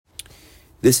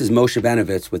This is Moshe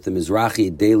Benovitz with the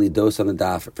Mizrahi Daily Dose on the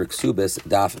Daf for Ksubis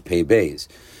Daf Pei Beis.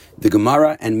 The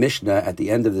Gemara and Mishnah at the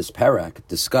end of this parak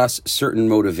discuss certain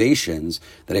motivations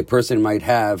that a person might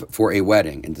have for a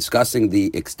wedding. In discussing the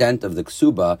extent of the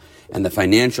ksuba and the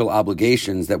financial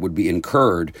obligations that would be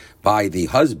incurred by the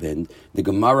husband, the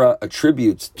Gemara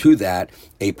attributes to that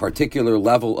a particular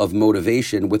level of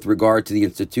motivation with regard to the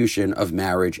institution of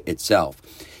marriage itself.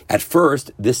 At first,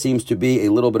 this seems to be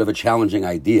a little bit of a challenging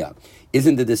idea.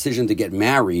 Isn't the decision to get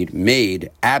married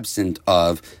made absent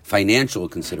of financial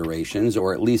considerations,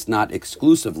 or at least not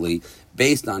exclusively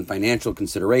based on financial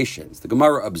considerations? The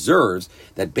Gemara observes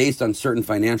that based on certain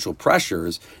financial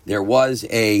pressures, there was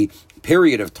a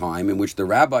period of time in which the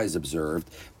rabbis observed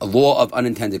a law of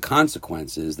unintended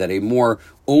consequences, that a more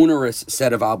onerous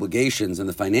set of obligations in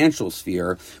the financial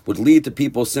sphere would lead to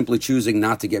people simply choosing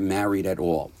not to get married at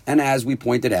all. And as we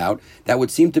pointed out, that would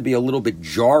seem to be a little bit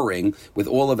jarring with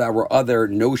all of our other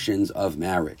notions of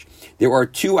marriage. There are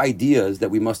two ideas that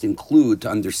we must include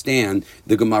to understand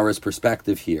the Gemara's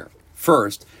perspective here.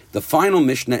 First, the final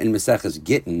Mishnah in Maseches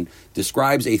Gittin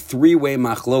describes a three-way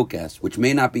machlokes, which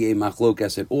may not be a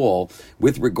machlokes at all,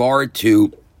 with regard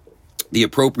to the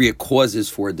appropriate causes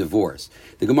for a divorce.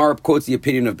 The Gemara quotes the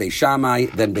opinion of Beis Shammai,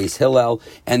 then Beis Hillel,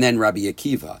 and then Rabbi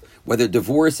Akiva. Whether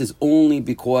divorce is only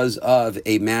because of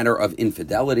a matter of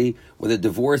infidelity, whether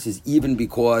divorce is even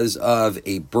because of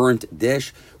a burnt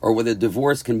dish, or whether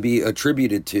divorce can be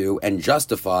attributed to and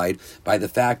justified by the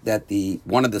fact that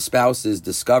one of the spouses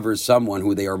discovers someone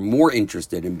who they are more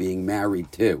interested in being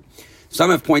married to. Some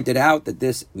have pointed out that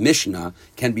this Mishnah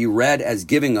can be read as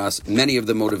giving us many of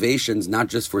the motivations, not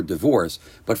just for divorce,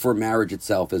 but for marriage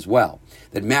itself as well.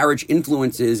 That marriage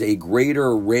influences a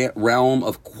greater realm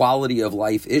of quality of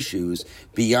life issues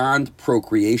beyond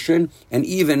procreation and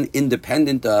even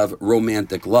independent of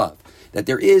romantic love. That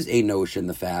there is a notion,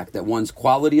 the fact that one's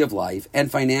quality of life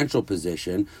and financial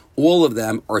position, all of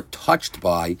them are touched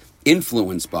by,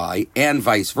 influenced by, and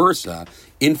vice versa,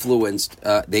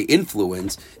 they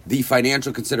influence the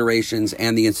financial considerations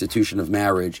and the institution of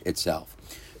marriage itself.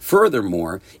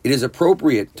 Furthermore, it is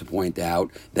appropriate to point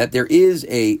out that there is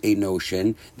a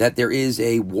notion that there is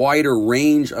a wider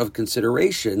range of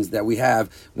considerations that we have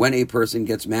when a person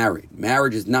gets married.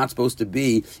 Marriage is not supposed to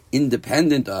be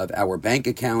independent of our bank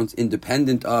accounts,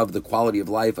 independent of the quality of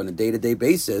life on a day-to-day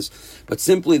basis, but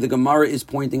simply the Gemara is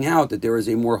pointing out that there is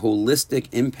a more holistic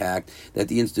impact that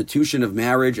the institution of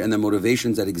marriage and the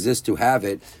motivations that exist to have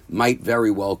it might very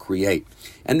well create.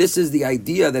 And this is the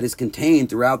idea that is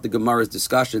contained throughout the Gemara's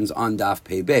discussions on Daf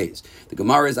Pei Beis. The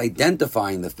Gemara is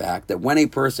identifying the fact that when a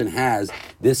person has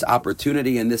this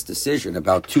opportunity and this decision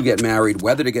about to get married,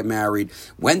 whether to get married,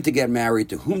 when to get married,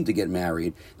 to whom to get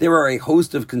married, there are a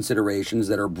host of considerations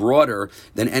that are broader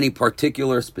than any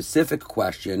particular specific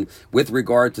question with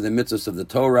regard to the mitzvahs of the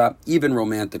Torah, even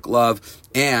romantic love,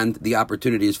 and the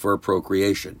opportunities for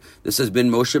procreation. This has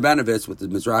been Moshe Benovitz with the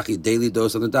Mizrahi Daily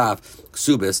Dose on the Daf,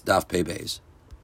 Ksubis Daf Pei Beis.